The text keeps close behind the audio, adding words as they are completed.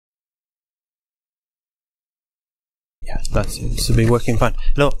that seems to be working fine.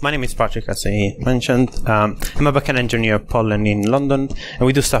 Hello, my name is Patrick, as I mentioned. I'm a backend engineer at Poland in London, and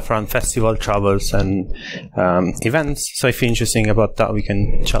we do stuff around festival travels and events. So if you're interested about that, we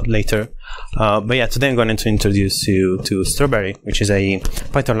can chat later. But yeah, today I'm going to introduce you to Strawberry, which is a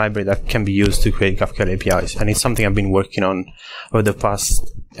Python library that can be used to create GraphQL APIs. And it's something I've been working on over the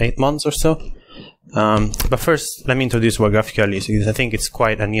past 8 months or so. But first, let me introduce what GraphQL is, because I think it's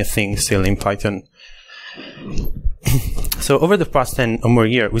quite a new thing still in Python. So over the past 10 or more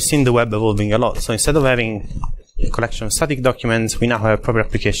years, we've seen the web evolving a lot. So instead of having a collection of static documents, we now have a proper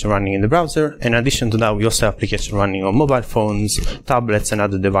application running in the browser. In addition to that, we also have applications running on mobile phones, tablets, and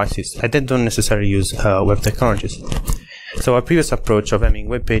other devices. I don't necessarily use web technologies. So our previous approach of having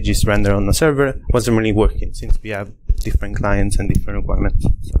web pages rendered on a server wasn't really working, since we have different clients and different requirements.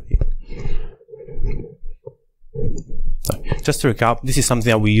 Just to recap, this is something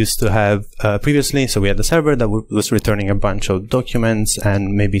that we used to have previously. So we had a server that was returning a bunch of documents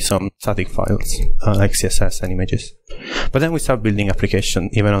and maybe some static files like CSS and images. But then we start building application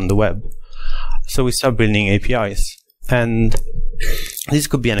even on the web. So we start building APIs, and this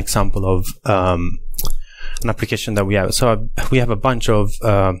could be an example of an application that we have. So we have a bunch of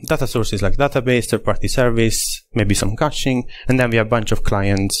data sources like database, third-party service, maybe some caching, and then we have a bunch of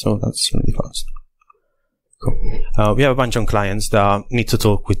clients. So that's really fast. Cool. We have a bunch of clients that need to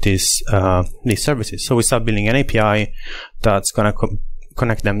talk with these services. So we start building an API that's going to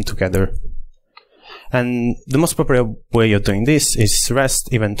connect them together. And the most popular way of doing this is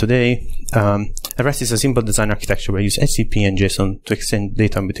REST, even today. REST is a simple design architecture where you use HTTP and JSON to exchange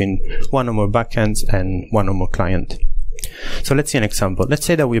data between one or more backends and one or more client. So let's see an example. Let's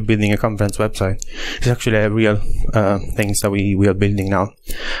say that we're building a conference website. It's actually a real things that we are building now.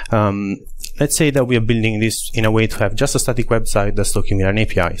 Let's say that we are building this in a way to have just a static website that's talking with an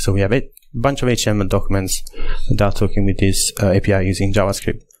API. So we have a bunch of HTML documents that are talking with this API using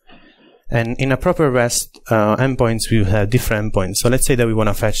JavaScript. And in a proper REST endpoints, we will have different endpoints. So let's say that we want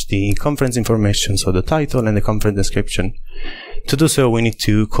to fetch the conference information, so the title and the conference description. To do so, we need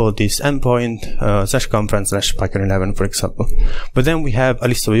to call this endpoint /conference/PyConDE, for example. But then we have a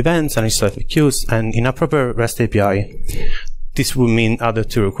list of events and a list of FAQs, and in a proper REST API, this will mean other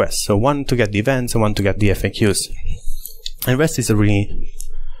two requests. So one to get the events and one to get the FAQs. And REST is a really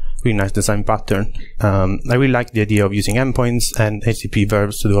nice design pattern. I really like the idea of using endpoints and HTTP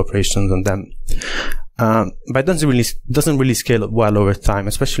verbs to do operations on them. But it doesn't really scale well over time,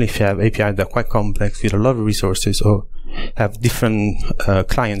 especially if you have APIs that are quite complex with a lot of resources, or have different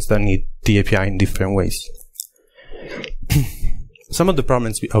clients that need the API in different ways. Some of the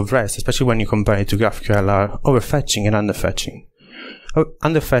problems of REST, especially when you compare it to GraphQL, are overfetching and underfetching.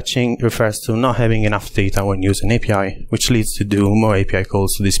 Underfetching refers to not having enough data when using API, which leads to do more API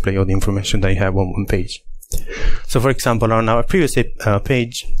calls to display all the information that you have on one page. So for example, on our previous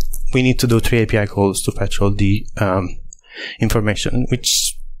page, we need to do 3 API calls to fetch all the information,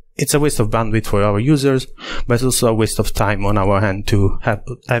 which it's a waste of bandwidth for our users, but it's also a waste of time on our end to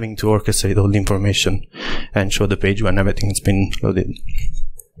having to orchestrate all the information and show the page when everything's been loaded.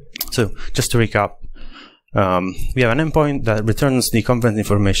 So just to recap, we have an endpoint that returns the conference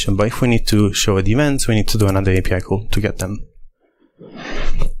information, but if we need to show the events, we need to do another API call to get them.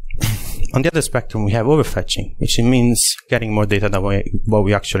 On the other spectrum, we have overfetching, which means getting more data than what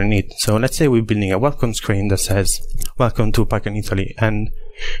we actually need. So let's say we're building a welcome screen that says, "Welcome to PyCon Italy," and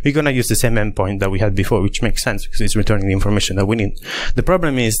we're going to use the same endpoint that we had before, which makes sense because it's returning the information that we need. The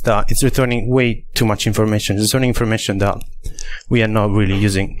problem is that it's returning way too much information. It's returning information that we are not really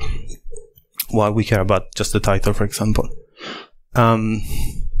using, while we care about just the title, for example.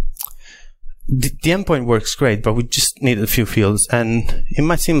 The endpoint works great, but we just need a few fields, and it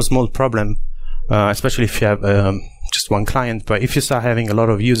might seem a small problem, especially if you have just one client. But if you start having a lot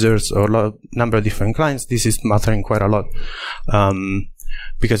of users or a number of different clients, this is mattering quite a lot,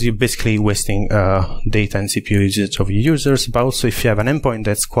 because you're basically wasting data and CPU usage of your users. But also, if you have an endpoint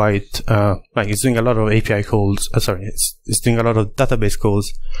that's quite like it's doing a lot of API calls, it's doing a lot of database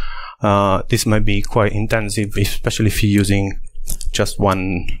calls. This might be quite intensive, especially if you're using just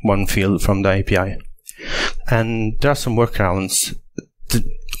one field from the API. And there are some workarounds. The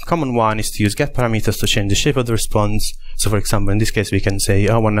common one is to use get parameters to change the shape of the response. So for example, in this case, we can say,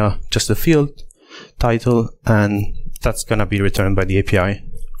 I want just a field title, and that's going to be returned by the API.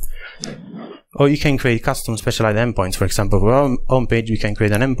 Or you can create custom specialized endpoints. For example, for our home page, we can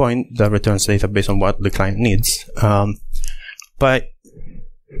create an endpoint that returns data based on what the client needs. But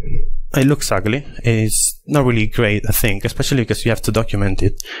it looks ugly. It's not really great, I think, especially because you have to document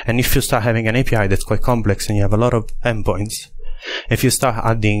it. And if you start having an API that's quite complex and you have a lot of endpoints, If you start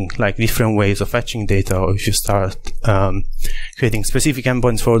adding like different ways of fetching data, or if you start creating specific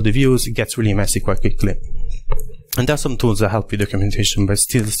endpoints for all the views, it gets really messy quite quickly. And there are some tools that help with documentation, but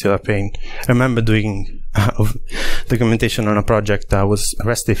still a pain. I remember doing documentation on a project that was a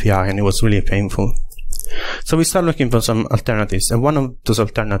REST API, and it was really painful. So we start looking for some alternatives, and one of those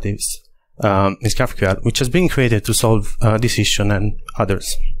alternatives is GraphQL, which has been created to solve this issue and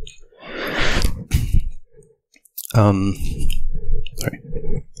others.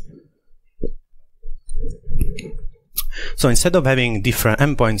 So instead of having different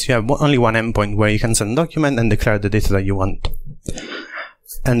endpoints, you have only one endpoint where you can send a document and declare the data that you want.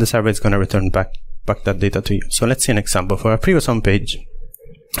 And the server is going to return back that data to you. So let's see an example. For our previous home page,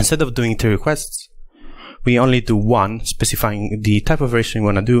 instead of doing 3 requests, we only do one, specifying the type of operation we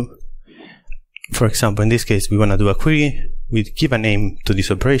want to do. For example, in this case, we want to do a query. We give a name to this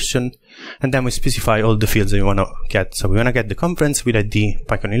operation, and then we specify all the fields that we want to get. So we want to get the conference with ID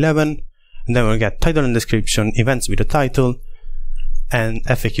PyConDE11, and then we'll get title and description, events with a title, and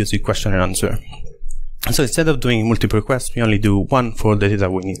FAQs with question and answer. So instead of doing multiple requests, we only do one for the data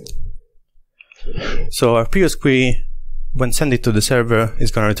we need. So our previous query, when send it to the server,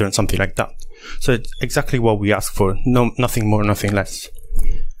 is going to return something like that. So it's exactly what we asked for, nothing more, nothing less.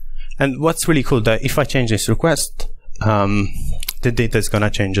 And what's really cool, that if I change this request, the data is going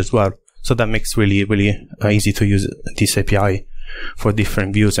to change as well. So that makes really easy to use this API for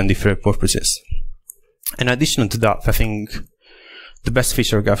different views and different purposes. In addition to that, I think the best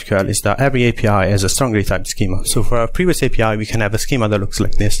feature of GraphQL is that every API has a strongly typed schema. So for our previous API, we can have a schema that looks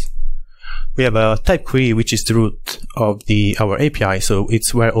like this. We have a type query, which is the root of our API, so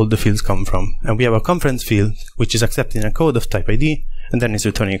it's where all the fields come from. And we have a conference field, which is accepting a code of type ID, and then it's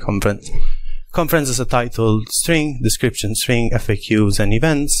returning a conference. Conference is a title string, description string, FAQs, and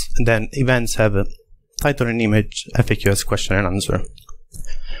events. And then events have a title and image, FAQ as question and answer.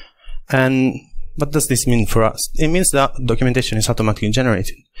 And what does this mean for us? It means that documentation is automatically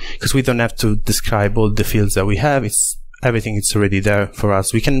generated, because we don't have to describe all the fields that we have. Everything is already there for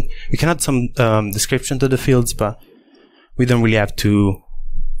us. We can add some description to the fields, but we don't really have to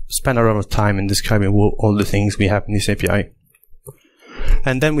spend a lot of time in describing all the things we have in this API.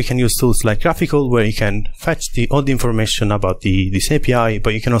 And then we can use tools like GraphQL, where you can fetch all the information about this API,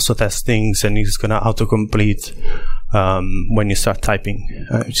 but you can also test things, and it's going to autocomplete when you start typing,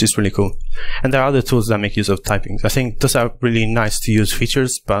 which is really cool. And there are other tools that make use of typing. I think those are really nice to use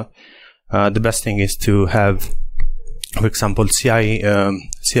features, but the best thing is to have, for example, CI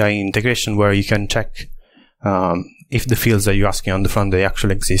integration, where you can check if the fields that you're asking on the front, they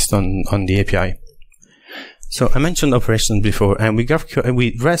actually exist on the API. So I mentioned operations before, and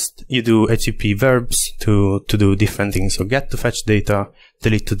with REST, you do HTTP verbs to do different things. So get to fetch data,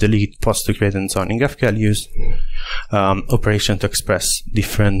 delete to delete, post to create, and so on. In GraphQL, you use operation to express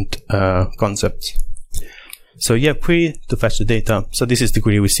different concepts. So you have query to fetch the data. So this is the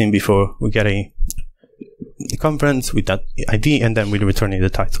query we've seen before. We get a conference with that ID, and then we're returning the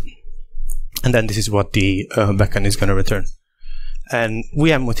title. And then this is what the backend is going to return. And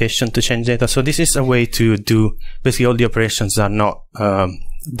we have mutation to change data. So this is a way to do basically all the operations that are not,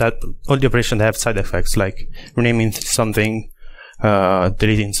 all the operations that have side effects, like renaming something,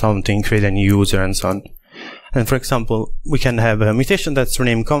 deleting something, creating a new user, and so on. And for example, we can have a mutation that's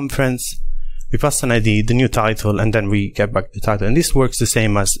renamed conference. We pass an ID, the new title, and then we get back the title. And this works the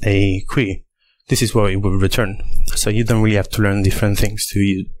same as a query. This is what it will return. So you don't really have to learn different things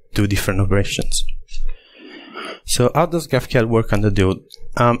to do different operations. So how does GraphQL work on the Dude?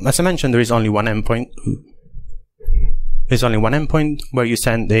 As I mentioned, there is only one endpoint. There's only one endpoint where you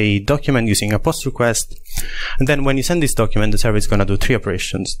send a document using a post request. And then when you send this document, the server is going to do 3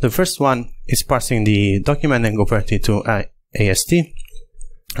 operations. The first one is parsing the document and convert it to AST.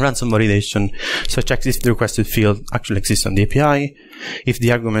 Run some validation, so checks if the requested field actually exists on the API, if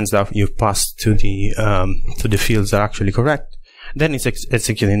the arguments that you've passed to the fields are actually correct. Then it's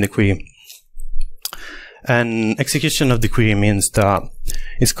executing the query. And execution of the query means that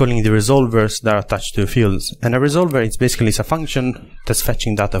it's calling the resolvers that are attached to the fields. And a resolver is basically a function that's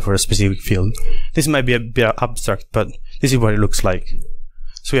fetching data for a specific field. This might be a bit abstract, but this is what it looks like.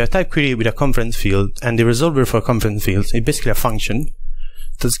 So we have type query with a conference field, and the resolver for conference fields is basically a function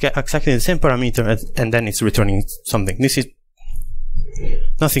that's get exactly the same parameter, and then it's returning something. This is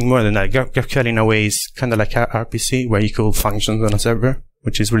nothing more than that. GraphQL in a way is kind of like RPC, where you call functions on a server,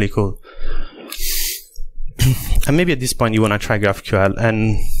 which is really cool. And maybe at this point you want to try GraphQL,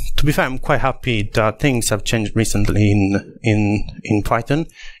 and to be fair, I'm quite happy that things have changed recently in Python,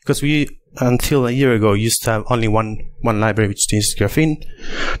 because we, until a year ago, used to have only one library, which is Graphene,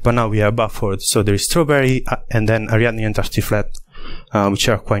 but now we have Buffer. So there is Strawberry, and then Ariadne and Tartiflette. which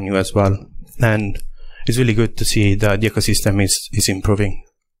are quite new as well. And it's really good to see that the ecosystem is improving.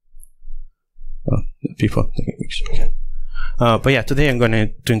 People taking pictures. Okay. But yeah, today I'm going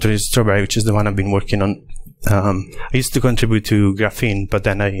to introduce Strawberry, which is the one I've been working on. I used to contribute to Graphene, but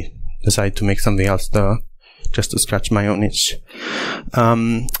then I decided to make something else just to scratch my own itch.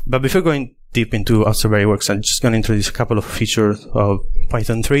 But before going deep into how Strawberry works, I'm just going to introduce a couple of features of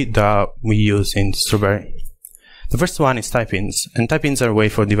Python 3 that we use in Strawberry. The first one is type-ins, and type-ins are a way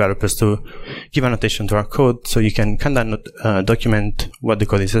for developers to give annotation to our code, so you can kind of document what the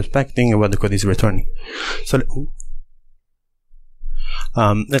code is expecting and what the code is returning. So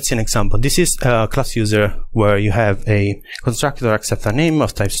let's see an example. This is a class user where you have a constructor accept a name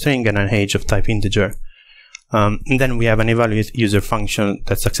of type string and an age of type integer. And then we have an evaluate user function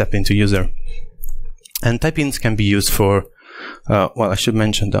that's accepting to user. And type-ins can be used for, well, I should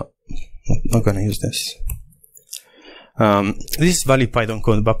mention that I'm not going to use this. This is valid Python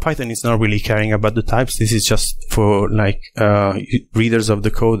code, but Python is not really caring about the types. This is just for like readers of the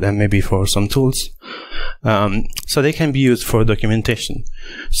code and maybe for some tools. So they can be used for documentation.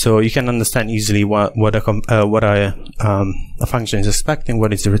 So you can understand easily what a function is expecting,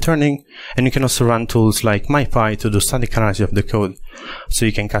 what it's returning, and you can also run tools like MyPy to do static analysis of the code. So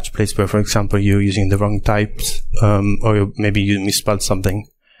you can catch places where, for example, you're using the wrong types, or maybe you misspelled something.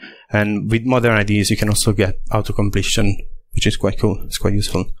 And with modern IDEs, you can also get auto-completion, which is quite cool. It's quite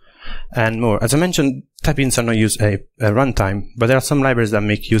useful. And more. As I mentioned, type-ins are not used at runtime, but there are some libraries that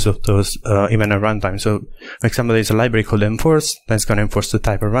make use of those even at runtime. So, for example, there's a library called enforce that's going to enforce the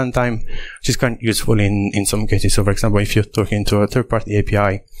type at runtime, which is quite useful in some cases. So, for example, if you're talking to a third-party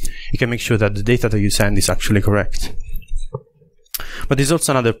API, you can make sure that the data that you send is actually correct. But there's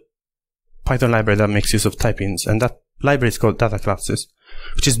also another Python library that makes use of type-ins, and that library is called dataclasses,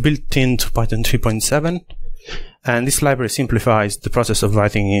 which is built into Python 3.7. And this library simplifies the process of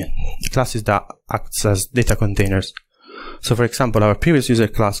writing classes that acts as data containers. So for example, our previous user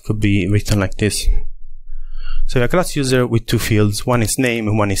class could be written like this. So a class user with two fields, one is name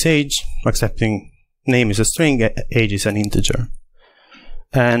and one is age, accepting name is a string, age is an integer.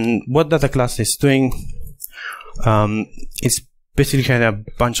 And what data class is doing, it's basically kind of a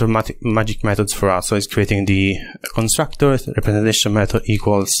bunch of magic methods for us. So it's creating the constructor, the representation method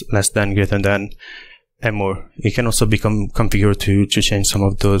equals, less than, greater than, and more. It can also become configured to change some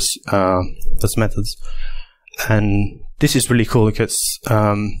of those methods. And this is really cool because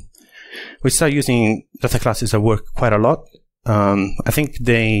we start using data classes at work quite a lot. I think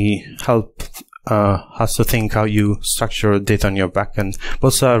they help us to think how you structure data on your backend, but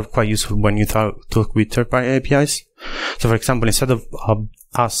also are quite useful when you talk with third-party APIs. So for example, instead of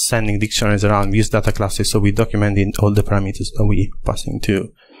us sending dictionaries around, we use data classes, so we document in all the parameters that we passing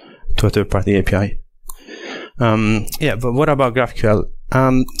to a third-party API. Yeah, but what about GraphQL?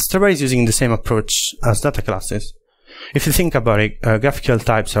 Strawberry is using the same approach as data classes. If you think about it, GraphQL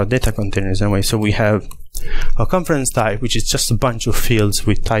types are data containers in a way. So we have a conference type, which is just a bunch of fields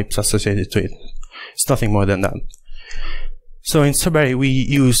with types associated to it. It's nothing more than that. So in Strawberry, we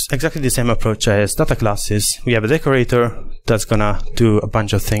use exactly the same approach as data classes. We have a decorator that's gonna do a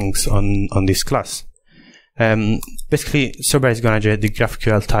bunch of things on this class. Basically, Strawberry is gonna generate the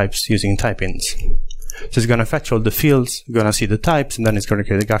GraphQL types using type-ins. So it's gonna fetch all the fields, gonna see the types, and then it's gonna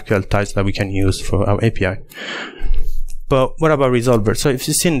create the GraphQL types that we can use for our API. But what about resolver? So if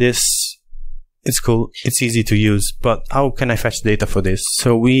you've seen this, it's cool, it's easy to use, but how can I fetch data for this?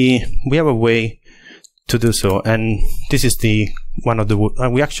 So we have a way to do so, and this is the one of the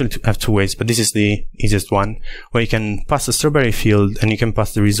we actually have two ways, but this is the easiest one, where you can pass a Strawberry field and you can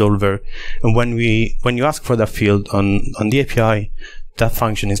pass the resolver, and when you ask for that field on the API, that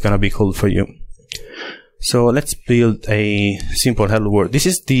function is going to be called for you. So let's build a simple hello world. This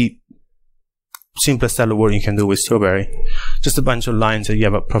is the simplest hello world you can do with Strawberry. Just a bunch of lines that you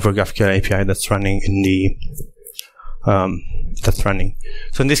have a proper GraphQL API that's running in the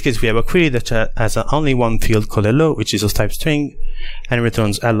So in this case, we have a query that has only one field called hello, which is of type string, and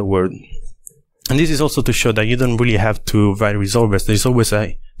returns hello world. And this is also to show that you don't really have to write resolvers. There's always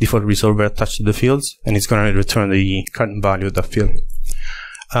a default resolver attached to the fields, and it's going to return the current value of that field.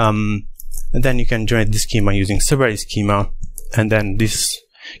 And then you can generate the schema using Strawberry schema, and then this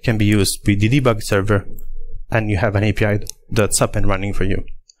can be used with the debug server, and you have an API that's up and running for you.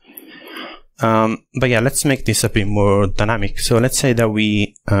 But yeah, let's make this a bit more dynamic. So let's say that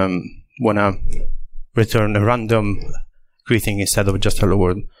we want to return a random greeting instead of just hello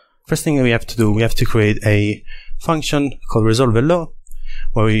world. First thing we have to do, we have to create a function called resolve hello,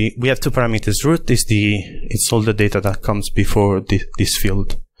 where we have two parameters. Root is it's all the data that comes before this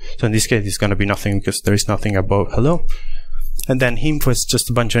field. So in this case, it's going to be nothing because there is nothing above hello. And then info is just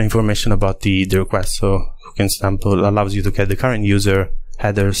a bunch of information about the request. So, for example, allows you to get the current user,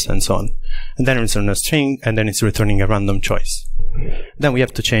 headers, and so on. And then return a string, and then it's returning a random choice. Then we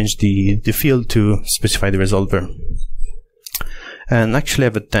have to change the field to specify the resolver. And actually I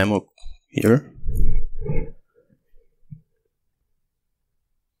have a demo here.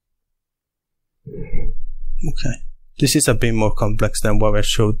 Okay. This is a bit more complex than what I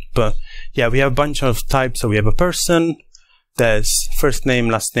showed, but yeah, we have a bunch of types. So we have a person, there's first name,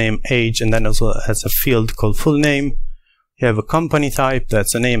 last name, age, and then also has a field called full name. You have a company type,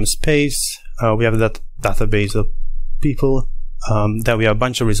 that's a name, space. We have that database of people. Then we have a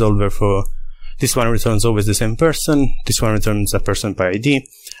bunch of resolver for this one returns always the same person. This one returns a person by ID.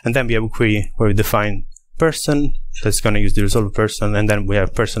 And then we have a query where we define person, that's going to use the resolver person, and then we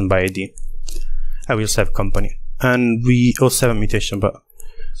have person by ID. And we also have company. And we also have a mutation, but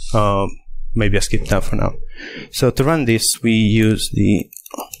maybe I skip that for now. So to run this, we use the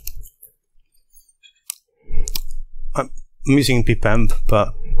I'm using pipenv,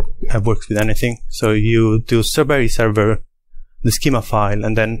 but it works with anything. So you do strawberry server, the schema file,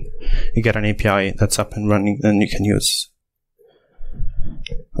 and then you get an API that's up and running, and you can use.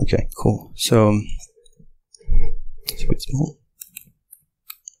 Okay, cool. So it's a bit small.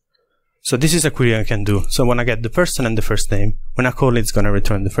 So this is a query I can do. So when I get the person and the first name, when I call it, it's going to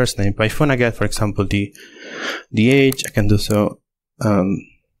return the first name. But if when I get, for example, the age, I can do so.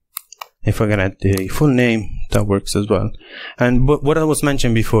 If I get the full name, that works as well. And what I was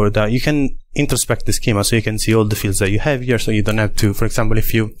mentioning before, that you can introspect the schema, so you can see all the fields that you have here. So you don't have to, for example,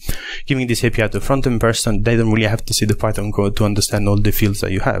 if you giving this API to a front-end person, they don't really have to see the Python code to understand all the fields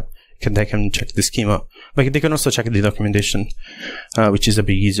that you have. They can check the schema, but they can also check the documentation, which is a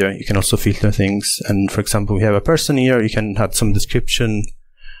bit easier. You can also filter things. And for example, we have a person here, you can add some description,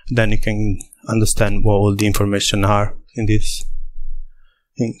 then you can understand what all the information are in this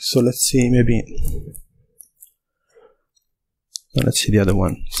thing. So let's see, let's see the other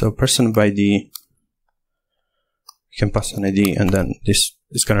one. So person by ID, you can pass an ID, and then this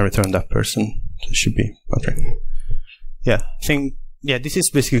is going to return that person. So it should be okay. Yeah, I think. Yeah, this is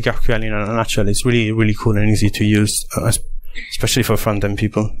basically GraphQL in a nutshell. It's really, really cool and easy to use, especially for front-end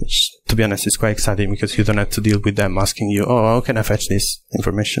people, which, to be honest, is quite exciting because you don't have to deal with them asking you, oh, how can I fetch this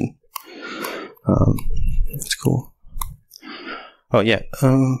information? It's cool. Oh, yeah.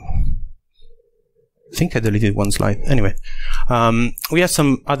 I think I deleted one slide. Anyway, we have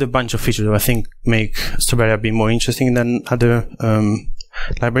some other bunch of features that I think make Strawberry a bit more interesting than other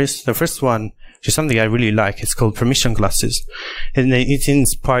libraries. The first one, which is something I really like, it's called permission classes. And it's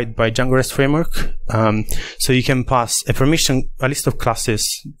inspired by Django REST framework. So you can pass a list of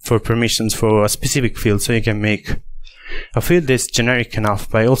classes for permissions for a specific field. So you can make a field that's generic enough,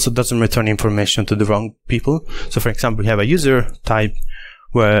 but it also doesn't return information to the wrong people. So for example, you have a user type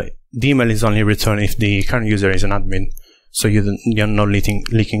where the email is only returned if the current user is an admin. So you're not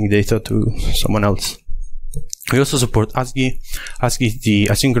leaking data to someone else. We also support ASCII. ASCII is the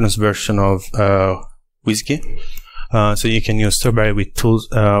asynchronous version of WSGI. So you can use Strawberry with tools,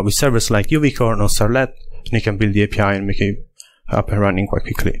 with servers like Uvicorn or Starlet, and you can build the API and make it up and running quite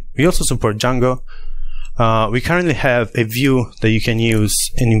quickly. We also support Django. We currently have a view that you can use,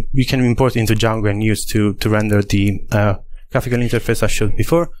 and you can import into Django and use to render the graphical interface I showed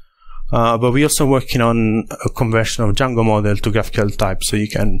before. But we're also working on a conversion of Django model to GraphQL type, so you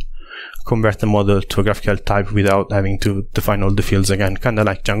can convert the model to a GraphQL type without having to define all the fields again, kind of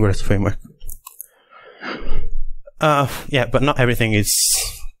like Django REST framework. Yeah, but not everything is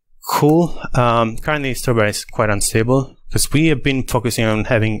cool. Currently, Strawberry is quite unstable because we have been focusing on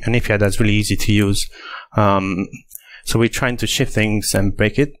having an API that's really easy to use. So we're trying to shift things and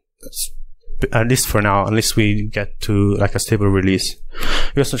break it, at least for now, unless we get to like a stable release.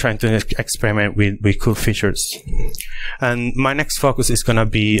 We're also trying to experiment with cool features. And my next focus is going to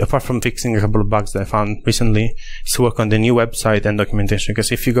be, apart from fixing a couple of bugs that I found recently, is to work on the new website and documentation.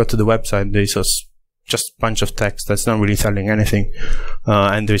 Because if you go to the website, there's just a bunch of text that's not really telling anything.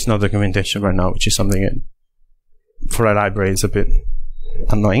 And there's no documentation right now, which is something that, for a library, is a bit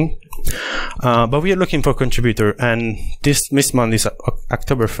annoying. But we are looking for a contributor, and this month is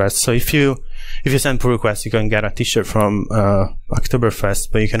Oktoberfest. So if you send pull requests, you can get a t-shirt from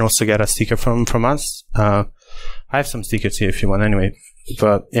Oktoberfest, but you can also get a sticker from us. I have some stickers here if you want anyway,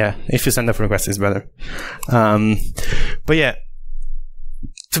 but yeah, if you send a pull request, it's better. But yeah,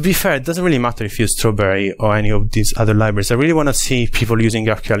 to be fair, it doesn't really matter if you use Strawberry or any of these other libraries. I really want to see people using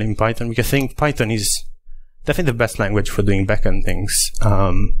GraphQL in Python, because I think Python is definitely the best language for doing backend things.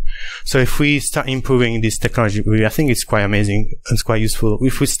 So if we start improving this technology, I think it's quite amazing. It's quite useful.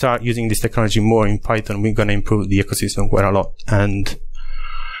 If we start using this technology more in Python, we're going to improve the ecosystem quite a lot. And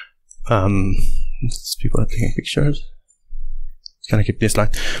people are taking pictures. Gonna keep this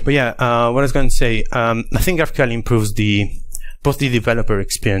slide. But yeah, what I was going to say, I think GraphQL improves both the developer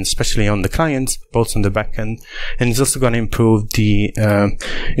experience, especially on the client, both on the backend, and it's also going to improve the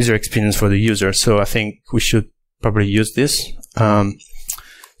user experience for the user. So I think we should probably use this.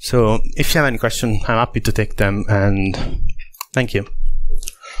 So if you have any questions, I'm happy to take them, and thank you.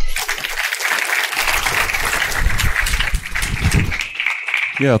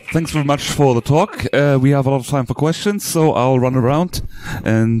 Yeah, thanks very much for the talk. We have a lot of time for questions, so I'll run around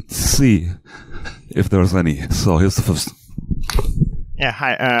and see if there's any. So here's the first. Yeah,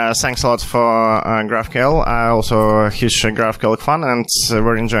 hi. Thanks a lot for GraphQL. I'm also a huge GraphQL fan, and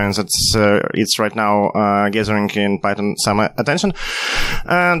very enjoying that it's right now gathering in Python some attention.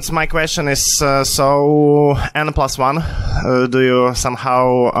 And my question is, so N+1, do you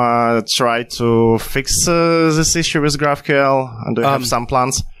somehow try to fix this issue with GraphQL? Do you have some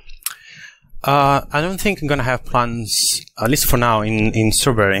plans? I don't think I'm going to have plans, at least for now, in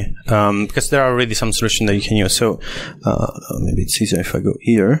Strawberry, because there are already some solutions that you can use. So maybe it's easier if I go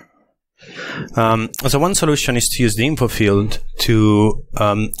here. So one solution is to use the info field to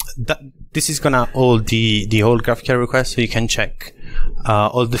this is going to hold the whole GraphQL request, so you can check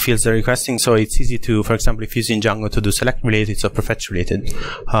all the fields they're requesting. So it's easy to, for example, if using Django, to do select related or prefetch related.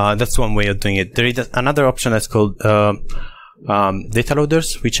 That's one way of doing it. There is another option that's called data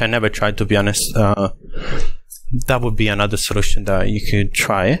loaders, which I never tried, to be honest. That would be another solution that you could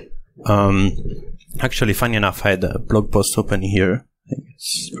try. Actually, funny enough, I had a blog post open here. I think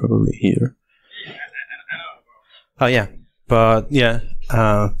it's probably here. Oh yeah, but yeah,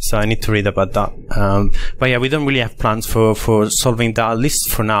 so I need to read about that. But yeah, we don't really have plans for solving that, at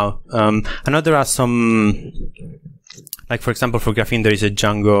least for now. I know there are some, like for example, for Graphene, there is a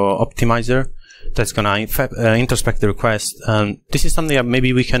Django optimizer that's going to introspect the request. This is something that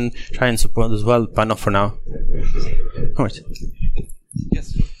maybe we can try and support as well, but not for now. All right.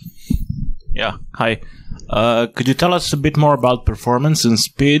 Yes. Yeah. Hi. Could you tell us a bit more about performance and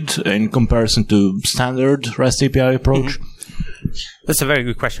speed in comparison to standard REST API approach? Mm-hmm. That's a very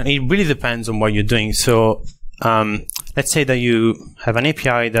good question. It really depends on what you're doing. So let's say that you have an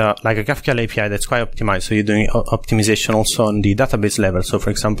API that, like a GraphQL API, that's quite optimized. So you're doing optimization also on the database level. So for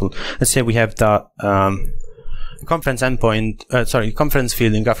example, let's say we have that conference conference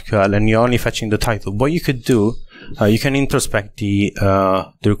field in GraphQL, and you're only fetching the title. What you could do, you can introspect the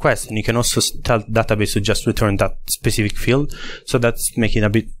request, and you can also tell the database to just return that specific field. So that's making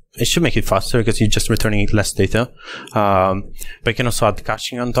it should make it faster because you're just returning less data. But you can also add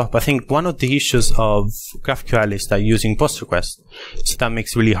caching on top. I think one of the issues of GraphQL is that using post request, so that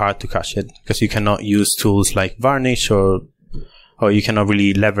makes it really hard to cache it because you cannot use tools like Varnish or you cannot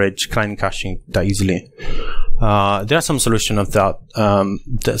really leverage client caching that easily. There are some solutions of that.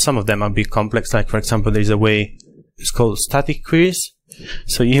 Some of them are a bit complex. Like for example, there's a way, it's called static queries.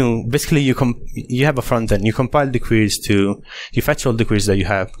 So you have a front end, you compile the queries you fetch all the queries that you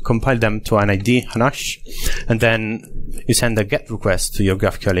have, compile them to an ID, an hash, and then you send a GET request to your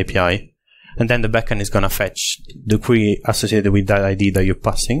GraphQL API, and then the backend is going to fetch the query associated with that ID that you're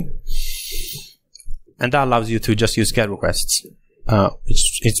passing. And that allows you to just use GET requests,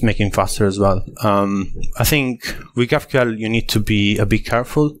 which it's making faster as well. I think with GraphQL, you need to be a bit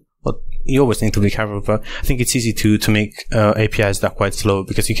careful. You always need to be careful, but I think it's easy to make APIs that are quite slow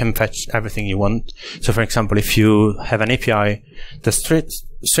because you can fetch everything you want. So for example, if you have an API that's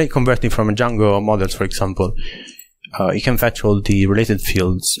straight converting from a Django models, for example, you can fetch all the related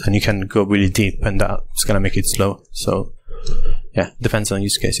fields and you can go really deep, and that's going to make it slow. So yeah, depends on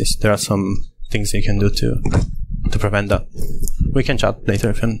use cases. There are some things you can do to prevent that. We can chat later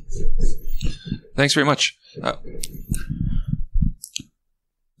if you. Thanks very much.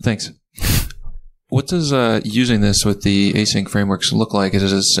 Thanks. What does using this with the async frameworks look like? Is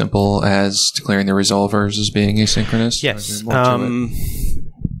it as simple as declaring the resolvers as being asynchronous? Yes.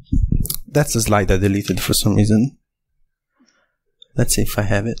 That's a slide I deleted for some reason. Let's see if I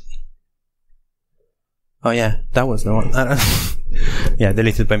have it. Oh yeah, that was the one. Yeah,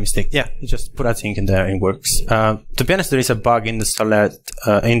 deleted by mistake. Yeah, you just put async in there and it works. To be honest, there is a bug in the select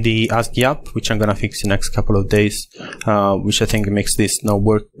in the ASCII app, which I'm gonna fix in the next couple of days, which I think makes this not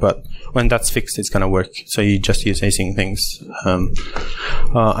work. But when that's fixed, it's gonna work. So you just use async things.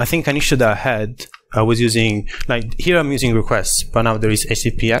 I think an issue that I had, I was using, like here I'm using requests, but now there is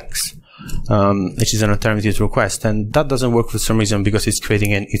ACPX, which is an alternative to request, and that doesn't work for some reason because it's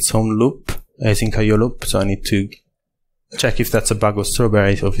creating its own loop. async IO loop, so I need to check if that's a bug of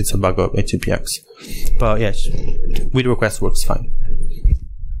Strawberry or if it's a bug of HTTPX. But yes, with request works fine.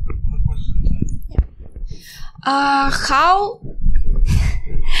 How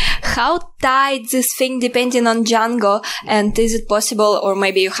tight this thing depending on Django, and is it possible, or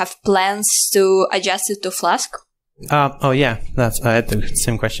maybe you have plans to adjust it to Flask? Oh yeah, I had the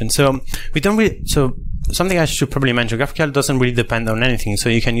same question. So we don't really. So something I should probably mention: GraphQL doesn't really depend on anything. So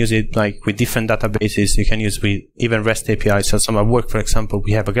you can use it like with different databases. You can use with even REST APIs. So some at work, for example,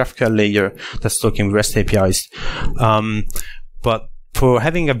 we have a GraphQL layer that's talking with REST APIs. But for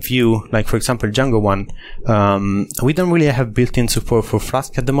having a view, like for example Django one, we don't really have built-in support for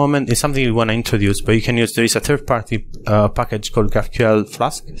Flask at the moment. It's something we want to introduce, but you can use, there is a third-party package called GraphQL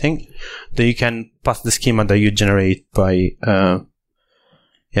Flask, I think, that you can pass the schema that you generate by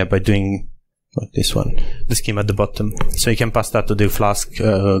doing this one, the schema at the bottom. So you can pass that to the Flask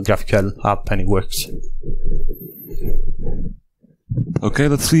GraphQL app and it works. Okay,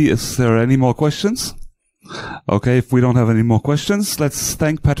 let's see. Is there any more questions? Okay, if we don't have any more questions, let's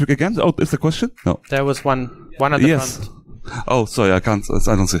thank Patrick again. Oh, is the question? No. There was one at the front. Oh, sorry, I don't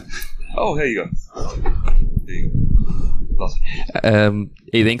see. Oh, here you go.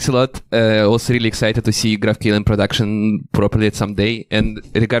 Hey, thanks a lot. I was really excited to see GraphQL in production properly at some day. And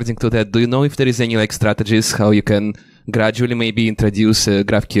regarding to that, do you know if there is any like strategies how you can gradually maybe introduce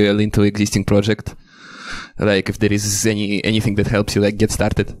GraphQL into existing project? Like if there is anything that helps you like get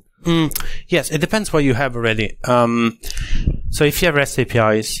started? Yes, it depends what you have already. So if you have REST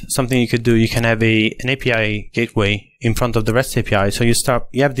APIs, something you could do, you can have an API gateway in front of the REST API. So you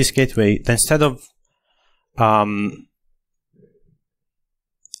have this gateway, then instead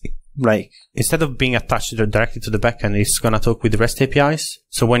of being attached directly to the backend, it's going to talk with the REST APIs.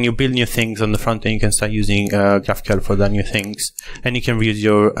 So when you build new things on the front end, you can start using GraphQL for the new things. And you can reuse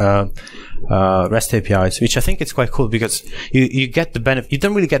your REST APIs, which I think is quite cool because you get the benefit. You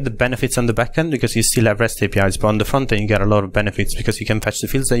don't really get the benefits on the backend because you still have REST APIs, but on the front end, you get a lot of benefits because you can fetch the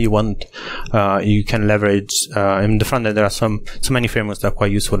fields that you want. You can leverage, in the front end, there are so many frameworks that are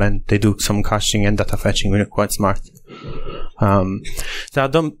quite useful and they do some caching and data fetching, which are quite smart. There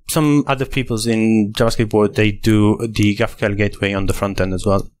are some other peoples in JavaScript world, they do the GraphQL gateway on the front end as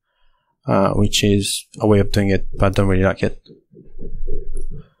well, which is a way of doing it, but I don't really like it.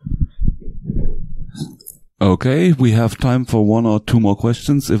 Okay, we have time for one or two more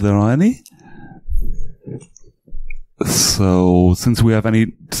questions, if there are any. So, since we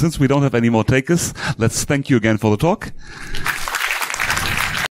don't have any more takers, let's thank you again for the talk.